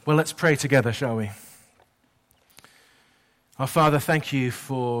Well, let's pray together, shall we? Our Father, thank you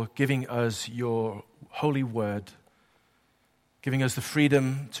for giving us your holy word, giving us the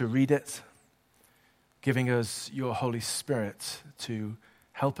freedom to read it, giving us your Holy Spirit to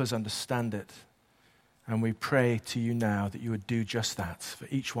help us understand it. And we pray to you now that you would do just that for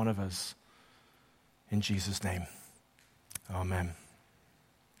each one of us. In Jesus' name, amen.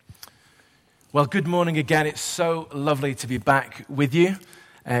 Well, good morning again. It's so lovely to be back with you.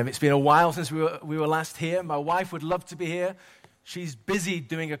 It's been a while since we were last here. My wife would love to be here. She's busy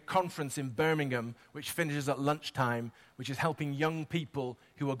doing a conference in Birmingham, which finishes at lunchtime, which is helping young people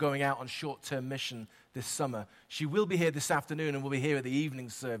who are going out on short-term mission this summer. She will be here this afternoon and will be here at the evening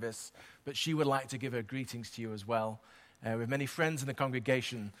service, but she would like to give her greetings to you as well. We have many friends in the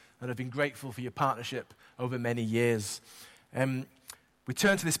congregation and have been grateful for your partnership over many years. We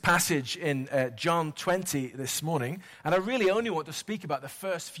turn to this passage in John 20 this morning, and I really only want to speak about the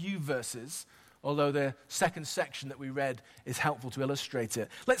first few verses, although the second section that we read is helpful to illustrate it.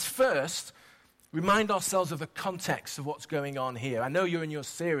 Let's first remind ourselves of the context of what's going on here. I know you're in your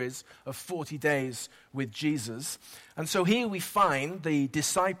series of 40 days with Jesus, and so here we find the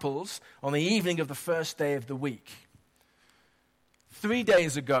disciples on the evening of the first day of the week. 3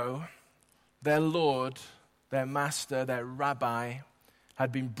 days ago, their Lord, their Master, their Rabbi,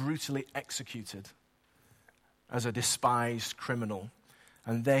 had been brutally executed as a despised criminal,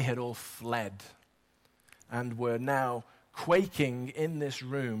 and they had all fled and were now quaking in this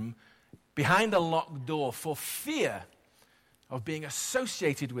room behind a locked door for fear of being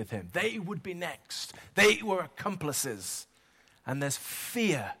associated with him. They would be next. They were accomplices. And there's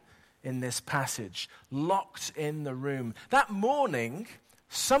fear in this passage, locked in the room. That morning,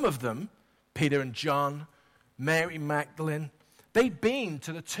 some of them, Peter and John, Mary Magdalene, they'd been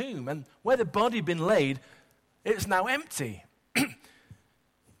to the tomb, and where the body had been laid, it was now empty.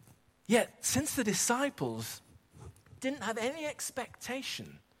 Yet, since the disciples didn't have any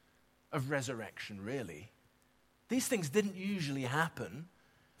expectation of resurrection, really, these things didn't usually happen.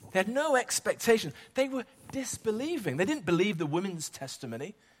 They had no expectation. They were disbelieving. They didn't believe the women's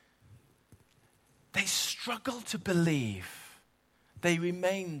testimony. They struggled to believe. They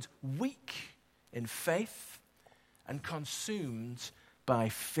remained weak in faith and consumed by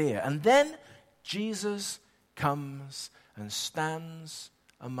fear. And then Jesus comes and stands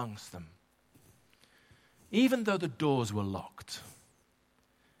amongst them, even though the doors were locked.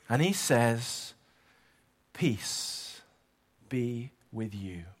 And he says, "Peace be with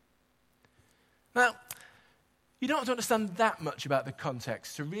you." Now, you don't have to understand that much about the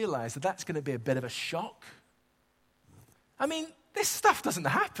context to realize that that's going to be a bit of a shock. I mean, this stuff doesn't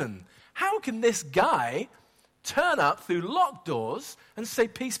happen. How can this guy turn up through locked doors and say,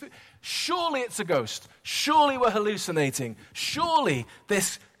 "Peace be"? Surely it's a ghost. Surely we're hallucinating. Surely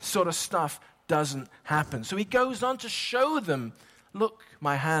this sort of stuff doesn't happen. So he goes on to show them, "Look,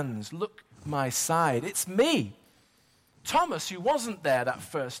 my hands, look, my side. It's me." Thomas, who wasn't there that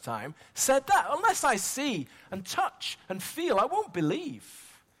first time, said that. Unless I see and touch and feel, I won't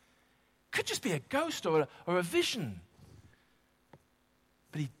believe. Could just be a ghost or a vision.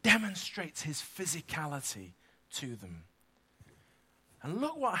 But he demonstrates his physicality to them. And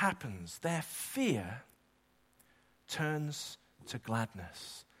look what happens. Their fear turns to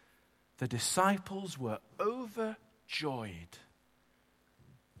gladness. The disciples were overjoyed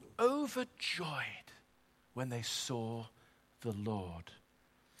when they saw the Lord.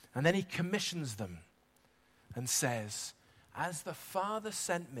 And then he commissions them and says, "As the Father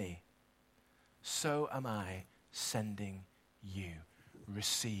sent me, so am I sending you.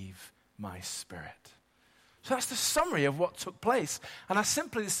 Receive my Spirit." So that's the summary of what took place. And I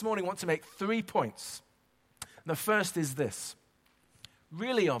simply this morning want to make 3 points. The first is this.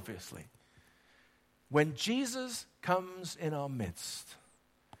 Really obviously, when Jesus comes in our midst,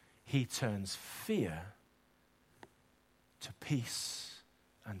 he turns fear to peace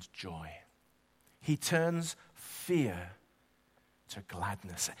and joy. He turns fear to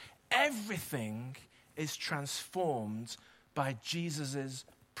gladness. Everything is transformed by Jesus'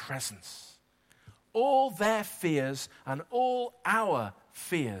 presence. All their fears and all our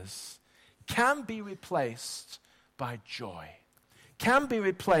fears can be replaced by joy, can be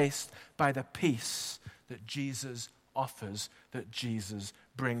replaced by the peace that Jesus offers, that Jesus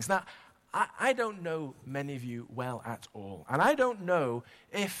brings. Now, I don't know many of you well at all, and I don't know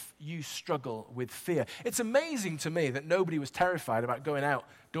if you struggle with fear. It's amazing to me that nobody was terrified about going out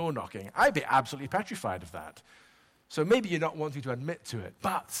door knocking. I'd be absolutely petrified of that. So maybe you're not wanting to admit to it,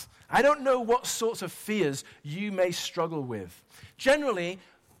 but I don't know what sorts of fears you may struggle with. Generally,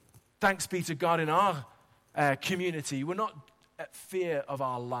 thanks be to God in our community, we're not fear of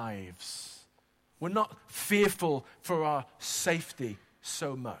our lives. We're not fearful for our safety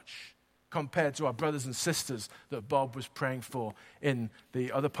so much compared to our brothers and sisters that Bob was praying for in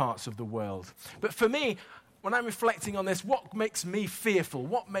the other parts of the world. But for me, when I'm reflecting on this, what makes me fearful?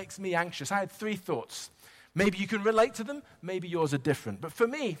 What makes me anxious? I had 3 thoughts. Maybe you can relate to them. Maybe yours are different. But for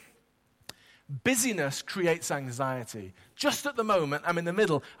me, busyness creates anxiety. Just at the moment, I'm in the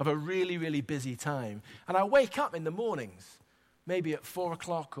middle of a really, really busy time. And I wake up in the mornings, maybe at 4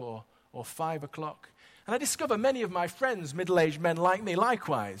 o'clock or 5 o'clock. And I discover many of my friends, middle-aged men like me,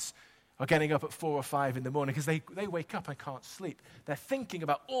 likewise, are getting up at 4 or 5 in the morning because they wake up and can't sleep. They're thinking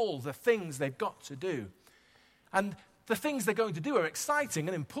about all the things they've got to do. And the things they're going to do are exciting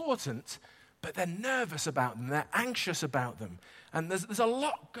and important, but they're nervous about them. They're anxious about them. And there's a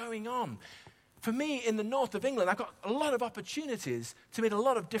lot going on. For me, in the north of England, I've got a lot of opportunities to meet a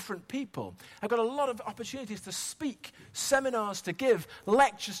lot of different people. I've got a lot of opportunities to speak, seminars to give,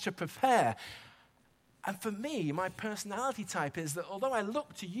 lectures to prepare. And for me, my personality type is that although I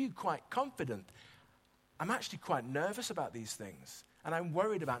look to you quite confident, I'm actually quite nervous about these things. And I'm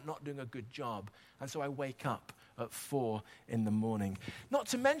worried about not doing a good job. And so I wake up at 4 in the morning. Not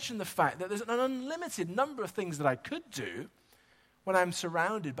to mention the fact that there's an unlimited number of things that I could do when I'm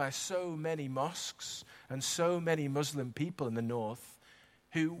surrounded by so many mosques and so many Muslim people in the north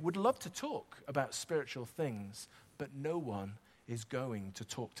who would love to talk about spiritual things, but no one is going to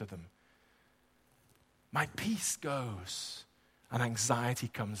talk to them. My peace goes and anxiety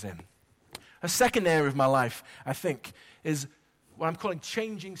comes in. A second area of my life, I think, is what I'm calling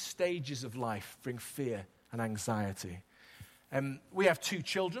changing stages of life bring fear and anxiety. We have 2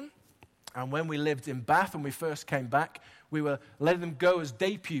 children, and when we lived in Bath, when we first came back, we were letting them go as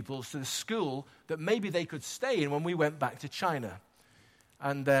day pupils to the school that maybe they could stay in when we went back to China.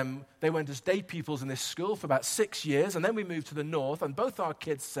 And they went as day pupils in this school for about 6 years, and then we moved to the north, and both our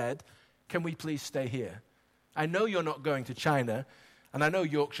kids said, "Can we please stay here? I know you're not going to China, and I know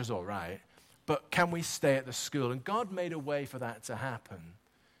Yorkshire's all right, but can we stay at the school?" And God made a way for that to happen.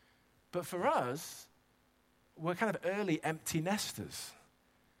 But for us, we're kind of early empty nesters.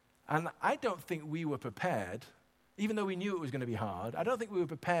 And I don't think we were prepared, even though we knew it was going to be hard, I don't think we were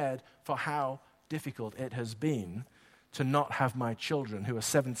prepared for how difficult it has been to not have my children, who are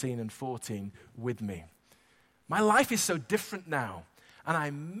 17 and 14, with me. My life is so different now, and I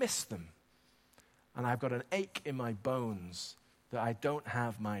miss them. And I've got an ache in my bones that I don't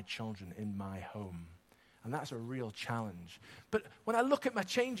have my children in my home. And that's a real challenge. But when I look at my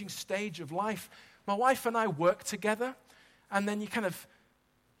changing stage of life, my wife and I work together, and then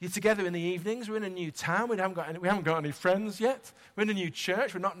you're together in the evenings. We're in a new town. We haven't got any friends yet. We're in a new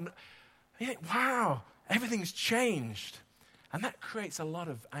church. You think, wow, everything's changed. And that creates a lot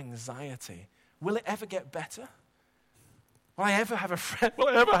of anxiety. Will it ever get better? Will I ever have a friend? Will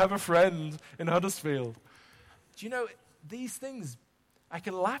I ever have a friend in Huddersfield? Do you know, these things, I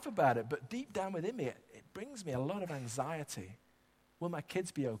can laugh about it, but deep down within me, it brings me a lot of anxiety. Will my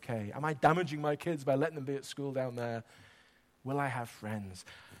kids be okay? Am I damaging my kids by letting them be at school down there? Will I have friends?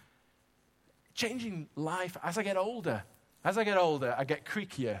 Changing life as I get older. As I get older, I get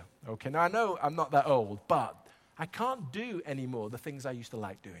creakier. Okay, now I know I'm not that old, but I can't do anymore the things I used to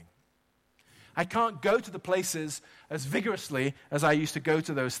like doing. I can't go to the places as vigorously as I used to go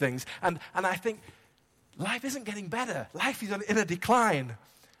to those things. And I think life isn't getting better. Life is in a decline.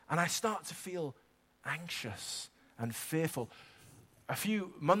 And I start to feel anxious and fearful. A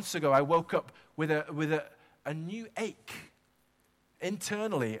few months ago, I woke up with a new ache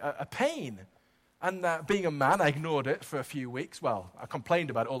internally, a pain. And being a man, I ignored it for a few weeks. Well, I complained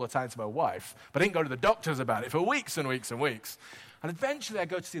about it all the time to my wife, but I didn't go to the doctors about it for weeks and weeks and weeks. And eventually I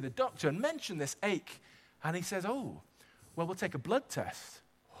go to see the doctor and mention this ache. And he says, "Oh, well, we'll take a blood test."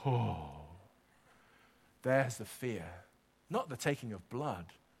 Oh, there's the fear. Not the taking of blood,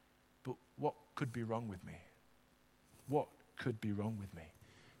 but what could be wrong with me? What could be wrong with me?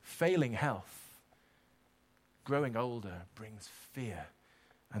 Failing health, growing older brings fear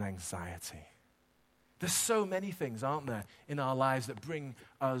and anxiety. There's so many things, aren't there, in our lives that bring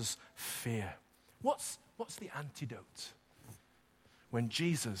us fear. What's the antidote? When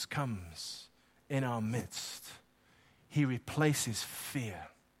Jesus comes in our midst, he replaces fear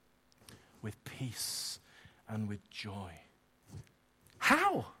with peace and with joy.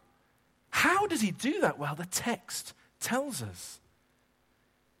 How? How does he do that? Well, the text tells us.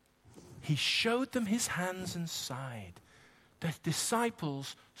 He showed them his hands and side. The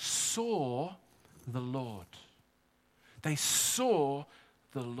disciples saw the Lord. They saw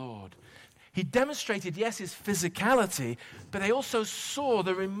the Lord. He demonstrated, yes, his physicality, but they also saw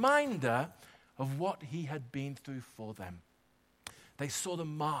the reminder of what he had been through for them. They saw the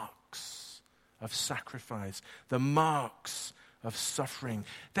marks of sacrifice, the marks of suffering.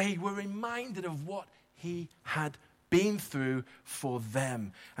 They were reminded of what he had been through for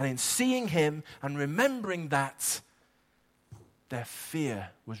them. And in seeing him and remembering that, their fear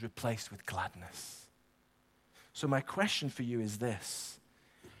was replaced with gladness. So my question for you is this: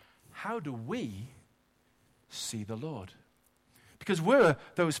 how do we see the Lord? Because we're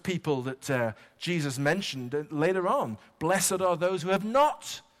those people that Jesus mentioned later on. Blessed are those who have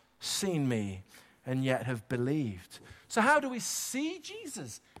not seen me and yet have believed. So how do we see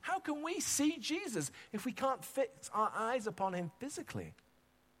Jesus? How can we see Jesus if we can't fix our eyes upon him physically?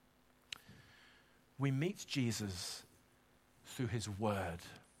 We meet Jesus through his word,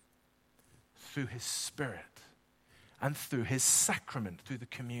 through his spirit, and through his sacrament, through the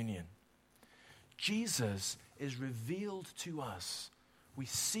communion. Jesus is revealed to us. We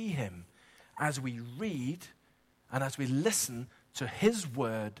see him as we read and as we listen to his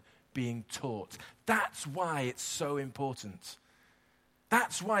word being taught. That's why it's so important.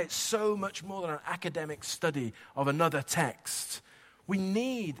 That's why it's so much more than an academic study of another text. We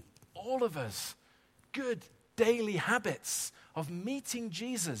need, all of us, good daily habits of meeting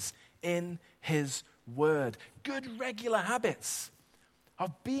Jesus in his word. Good regular habits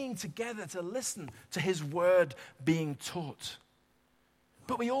of being together to listen to his word being taught.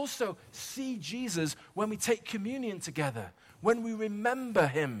 But we also see Jesus when we take communion together, when we remember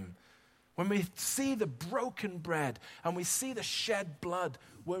him, when we see the broken bread and we see the shed blood.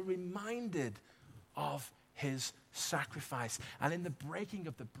 We're reminded of his sacrifice. And in the breaking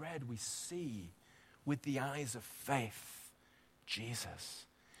of the bread, we see with the eyes of faith Jesus.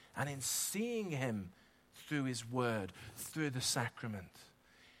 And in seeing him through his word, through the sacrament,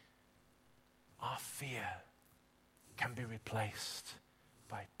 our fear can be replaced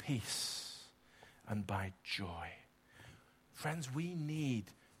by peace and by joy. Friends, we need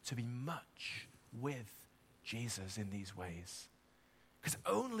to be much with Jesus in these ways, because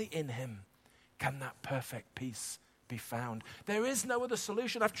only in him can that perfect peace be found. There is no other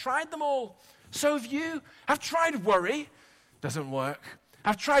solution. I've tried them all. So have you. I've tried worry. Doesn't work.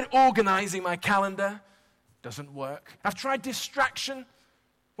 I've tried organizing my calendar. Doesn't work. I've tried distraction,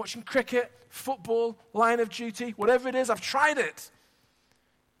 watching cricket, football, line of duty, whatever it is. I've tried it.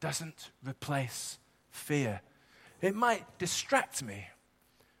 Doesn't replace fear. It might distract me,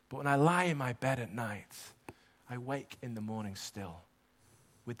 but when I lie in my bed at night, I wake in the morning still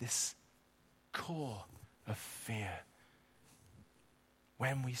with this core of fear.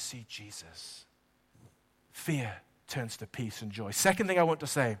 When we see Jesus, fear turns to peace and joy. Second thing I want to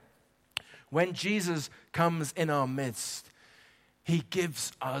say, when Jesus comes in our midst, he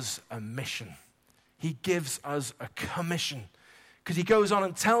gives us a mission. He gives us a commission. Because he goes on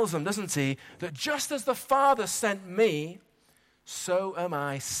and tells them, doesn't he, that just as the Father sent me, so am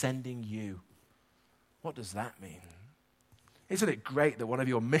I sending you. What does that mean? Isn't it great that one of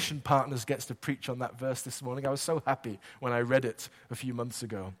your mission partners gets to preach on that verse this morning? I was so happy when I read it a few months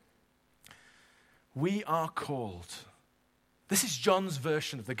ago. We are called. This is John's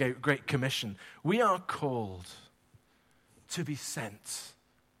version of the Great Commission. We are called to be sent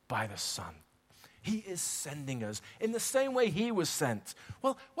by the Son. He is sending us in the same way he was sent.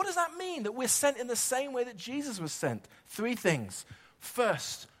 Well, what does that mean, that we're sent in the same way that Jesus was sent? 3 things.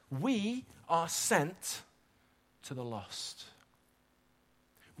 First, we are sent to the lost.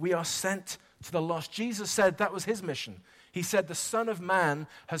 We are sent to the lost. Jesus said that was his mission. He said the Son of Man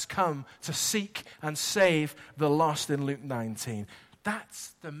has come to seek and save the lost in Luke 19.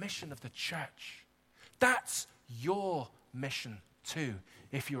 That's the mission of the church. That's your mission too,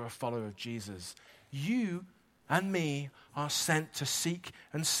 if you're a follower of Jesus. You and me are sent to seek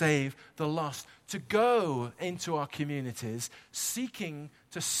and save the lost, to go into our communities seeking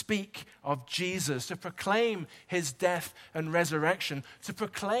to speak of Jesus, to proclaim his death and resurrection, to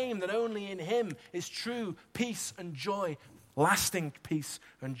proclaim that only in him is true peace and joy, lasting peace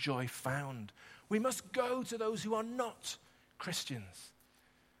and joy found. We must go to those who are not Christians.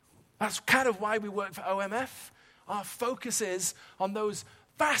 That's kind of why we work for OMF. Our focus is on those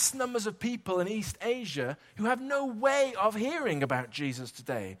vast numbers of people in East Asia who have no way of hearing about Jesus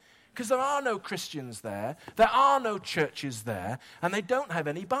today, because there are no Christians there, there are no churches there, and they don't have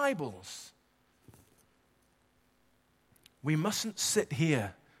any Bibles. We mustn't sit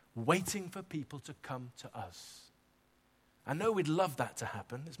here waiting for people to come to us. I know we'd love that to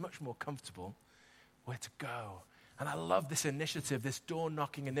happen. It's much more comfortable. We're to go. And I love this initiative, this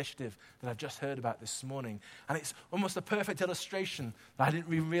door-knocking initiative that I've just heard about this morning. And it's almost a perfect illustration. I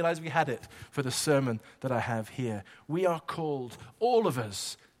didn't even realize we had it for the sermon that I have here. We are called, all of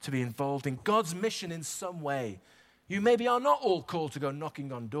us, to be involved in God's mission in some way. You maybe are not all called to go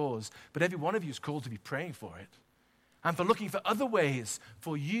knocking on doors, but every one of you is called to be praying for it and for looking for other ways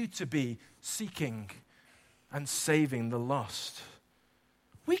for you to be seeking and saving the lost.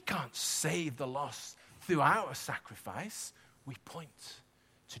 We can't save the lost through our sacrifice. We point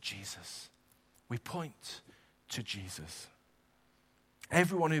to Jesus. We point to Jesus.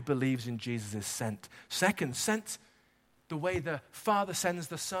 Everyone who believes in Jesus is sent. Second, sent the way the Father sends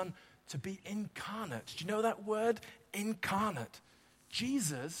the Son, to be incarnate. Do you know that word? Incarnate.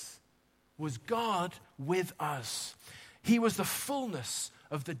 Jesus was God with us. He was the fullness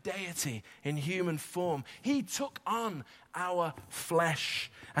of the deity in human form. He took on our flesh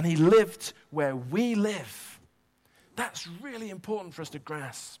and he lived where we live. That's really important for us to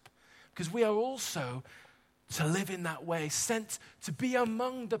grasp, because we are also to live in that way, sent to be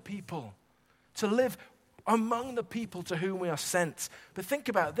among the people, to live among the people to whom we are sent. But think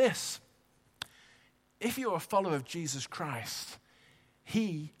about this. If you're a follower of Jesus Christ,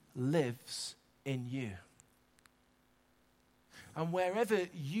 he lives in you. And wherever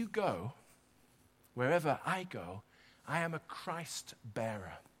you go, wherever I go, I am a Christ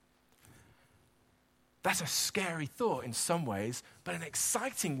bearer. That's a scary thought in some ways, but an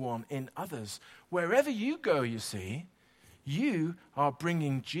exciting one in others. Wherever you go, you see, you are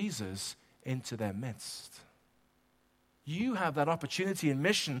bringing Jesus into their midst. You have that opportunity and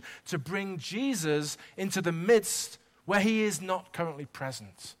mission to bring Jesus into the midst where he is not currently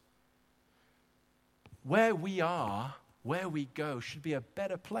present. Where we are, where we go, should be a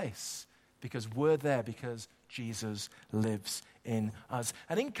better place because we're there, because Jesus lives in us.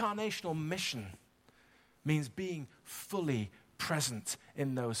 An incarnational mission means being fully present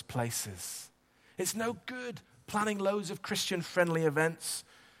in those places. It's no good planning loads of Christian-friendly events.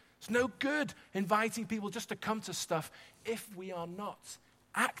 It's no good inviting people just to come to stuff if we are not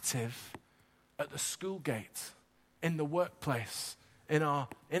active at the school gate, in the workplace, in our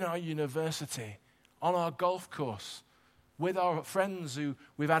university, on our golf course, with our friends who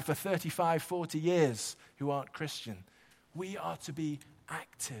we've had for 35, 40 years who aren't Christian. We are to be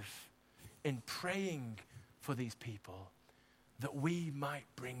active in praying for these people that we might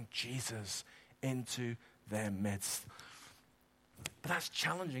bring Jesus into their midst. But that's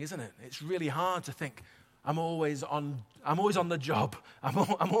challenging, isn't it? It's really hard to think, I'm always on the job. I'm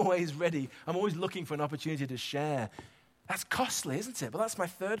always ready. I'm always looking for an opportunity to share. That's costly, isn't it? But that's my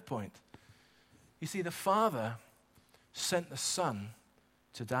third point. You see, the Father sent the Son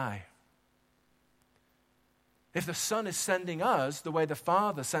to die. If the Son is sending us the way the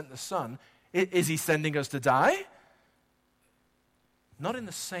Father sent the Son, is he sending us to die? Not in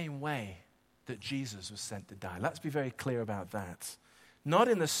the same way that Jesus was sent to die. Let's be very clear about that. Not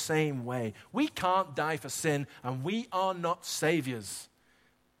in the same way. We can't die for sin, and we are not saviors.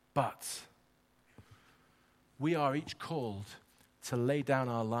 But we are each called to lay down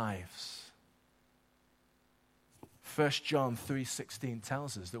our lives. 1 John 3:16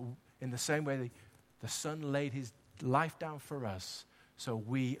 tells us that in the same way the Son laid his life down for us, so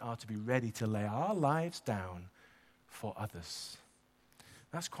we are to be ready to lay our lives down for others.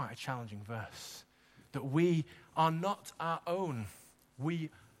 That's quite a challenging verse. That we are not our own.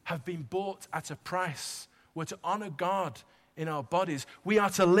 We have been bought at a price. We're to honor God in our bodies. We are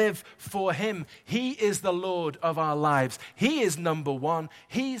to live for him. He is the Lord of our lives. He is number one.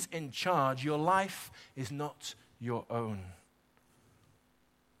 He's in charge. Your life is not your own.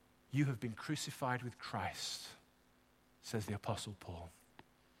 You have been crucified with Christ, says the Apostle Paul.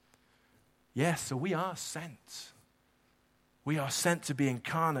 Yes, so we are sent. We are sent to be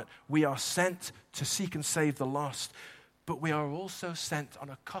incarnate. We are sent to seek and save the lost. But we are also sent on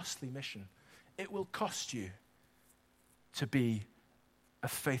a costly mission. It will cost you to be a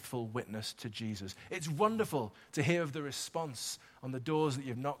faithful witness to Jesus. It's wonderful to hear of the response on the doors that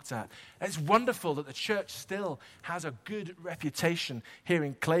you've knocked at. It's wonderful that the church still has a good reputation here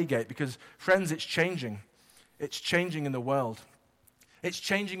in Claygate because, friends, it's changing. It's changing in the world. It's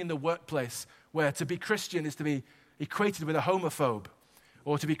changing in the workplace where to be Christian is to be equated with a homophobe,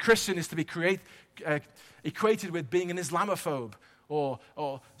 or to be Christian is to be equated with being an Islamophobe, or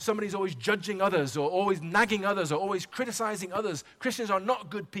somebody's always judging others, or always nagging others, or always criticizing others. Christians are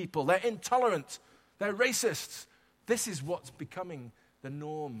not good people. They're intolerant. They're racists. This is what's becoming the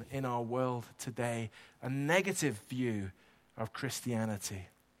norm in our world today, a negative view of Christianity.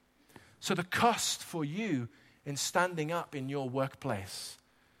 So the cost for you in standing up in your workplace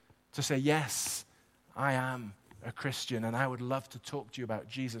to say, yes, I am a Christian and I would love to talk to you about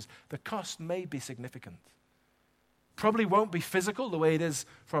Jesus, the cost may be significant. Probably won't be physical the way it is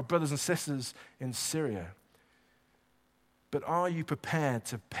for our brothers and sisters in Syria. But are you prepared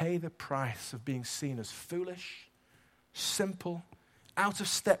to pay the price of being seen as foolish simple, out of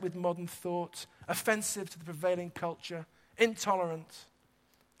step with modern thought, offensive to the prevailing culture, intolerant,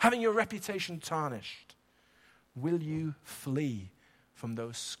 having your reputation tarnished? Will you flee from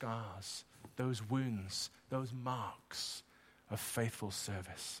those scars, those wounds, those marks of faithful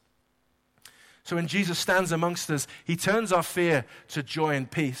service? So when Jesus stands amongst us, he turns our fear to joy and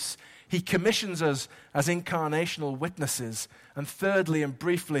peace. He commissions us as incarnational witnesses. And thirdly and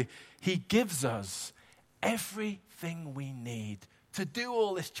briefly, he gives us everything we need to do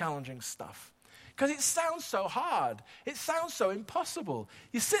all this challenging stuff. Because it sounds so hard. It sounds so impossible.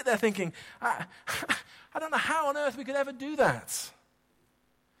 You sit there thinking, I don't know how on earth we could ever do that.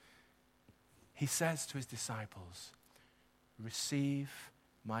 He says to his disciples, receive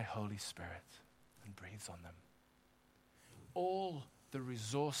my Holy Spirit, and breathes on them. All the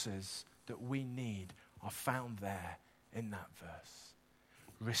resources that we need are found there in that verse.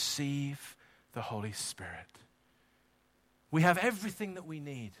 Receive the Holy Spirit. We have everything that we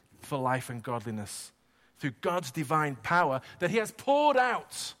need for life and godliness through God's divine power that he has poured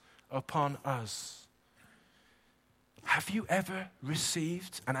out upon us. Have you ever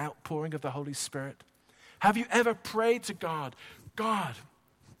received an outpouring of the Holy Spirit? Have you ever prayed to God, God,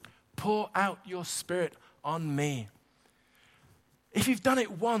 pour out your Spirit on me? If you've done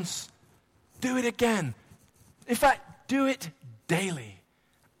it once, do it again. In fact, do it daily.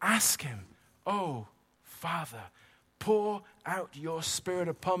 Ask him, oh, Father, pour out your Spirit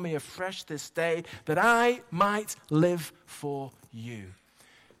upon me afresh this day that I might live for you.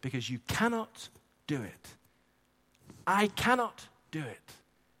 Because you cannot do it. I cannot do it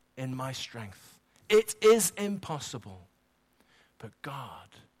in my strength. It is impossible. But God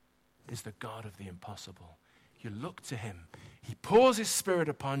is the God of the impossible. You look to him. He pours his Spirit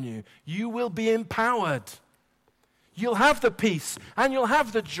upon you. You will be empowered. You'll have the peace, and you'll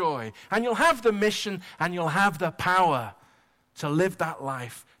have the joy, and you'll have the mission, and you'll have the power to live that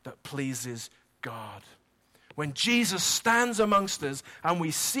life that pleases God. When Jesus stands amongst us and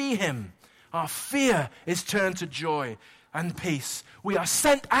we see him, our fear is turned to joy and peace. We are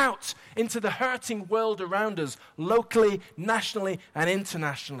sent out into the hurting world around us, locally, nationally, and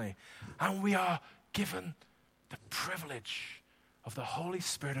internationally. And we are given the privilege of the Holy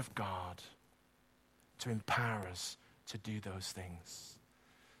Spirit of God to empower us to do those things.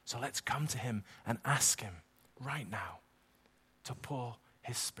 So let's come to him and ask him right now to pour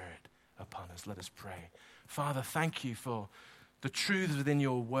his Spirit upon us. Let us pray. Father, thank you for the truths within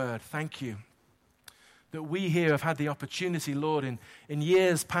your word. Thank you that we here have had the opportunity, Lord, in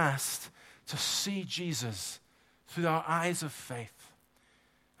years past to see Jesus through our eyes of faith.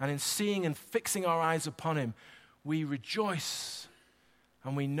 And in seeing and fixing our eyes upon him, we rejoice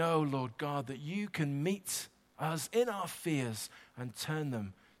and we know, Lord God, that you can meet us in our fears and turn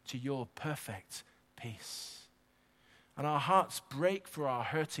them to your perfect peace. And our hearts break for our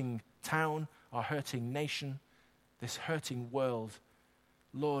hurting town, our hurting nation, this hurting world,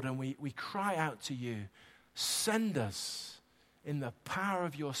 Lord, and we cry out to you, send us in the power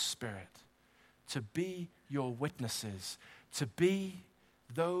of your Spirit to be your witnesses, to be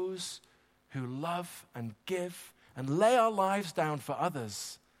those who love and give and lay our lives down for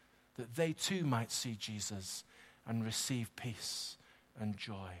others, that they too might see Jesus and receive peace and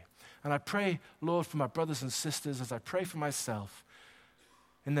joy. And I pray, Lord, for my brothers and sisters, as I pray for myself,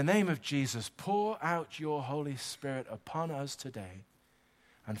 in the name of Jesus, pour out your Holy Spirit upon us today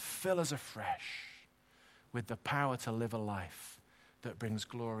and fill us afresh with the power to live a life that brings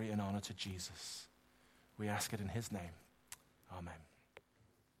glory and honor to Jesus. We ask it in his name. Amen.